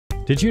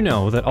Did you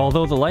know that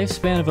although the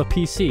lifespan of a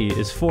PC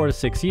is 4 to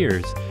 6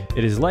 years,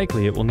 it is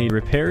likely it will need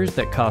repairs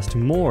that cost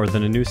more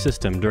than a new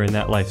system during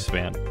that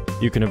lifespan?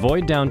 You can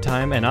avoid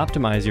downtime and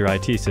optimize your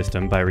IT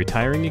system by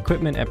retiring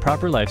equipment at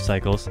proper life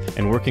cycles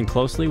and working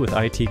closely with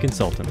IT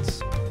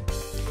consultants.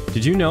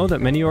 Did you know that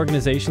many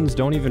organizations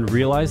don't even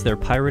realize they're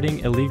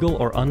pirating illegal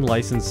or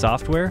unlicensed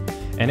software,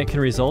 and it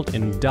can result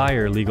in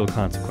dire legal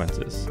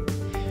consequences?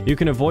 You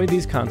can avoid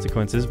these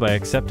consequences by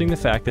accepting the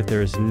fact that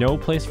there is no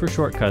place for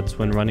shortcuts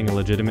when running a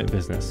legitimate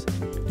business.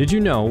 Did you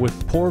know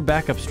with poor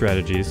backup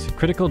strategies,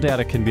 critical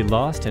data can be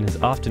lost and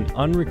is often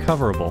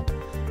unrecoverable?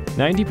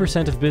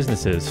 90% of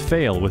businesses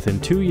fail within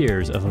 2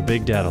 years of a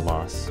big data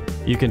loss.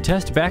 You can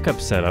test backup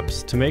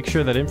setups to make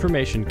sure that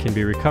information can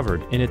be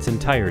recovered in its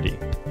entirety.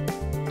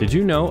 Did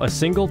you know a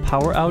single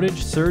power outage,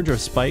 surge, or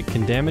spike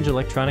can damage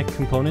electronic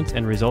components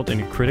and result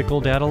in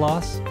critical data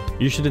loss?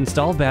 You should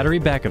install battery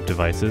backup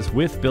devices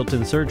with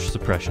built-in surge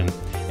suppression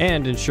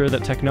and ensure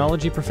that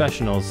technology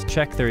professionals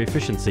check their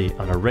efficiency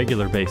on a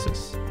regular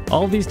basis.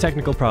 All these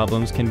technical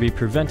problems can be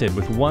prevented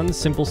with one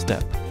simple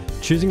step: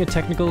 choosing a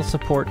technical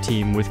support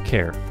team with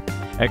care.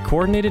 At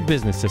Coordinated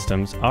Business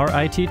Systems, our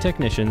IT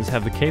technicians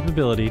have the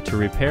capability to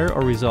repair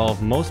or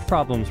resolve most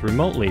problems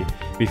remotely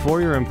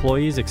before your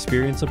employees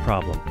experience a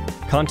problem.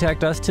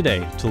 Contact us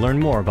today to learn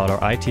more about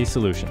our IT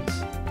solutions.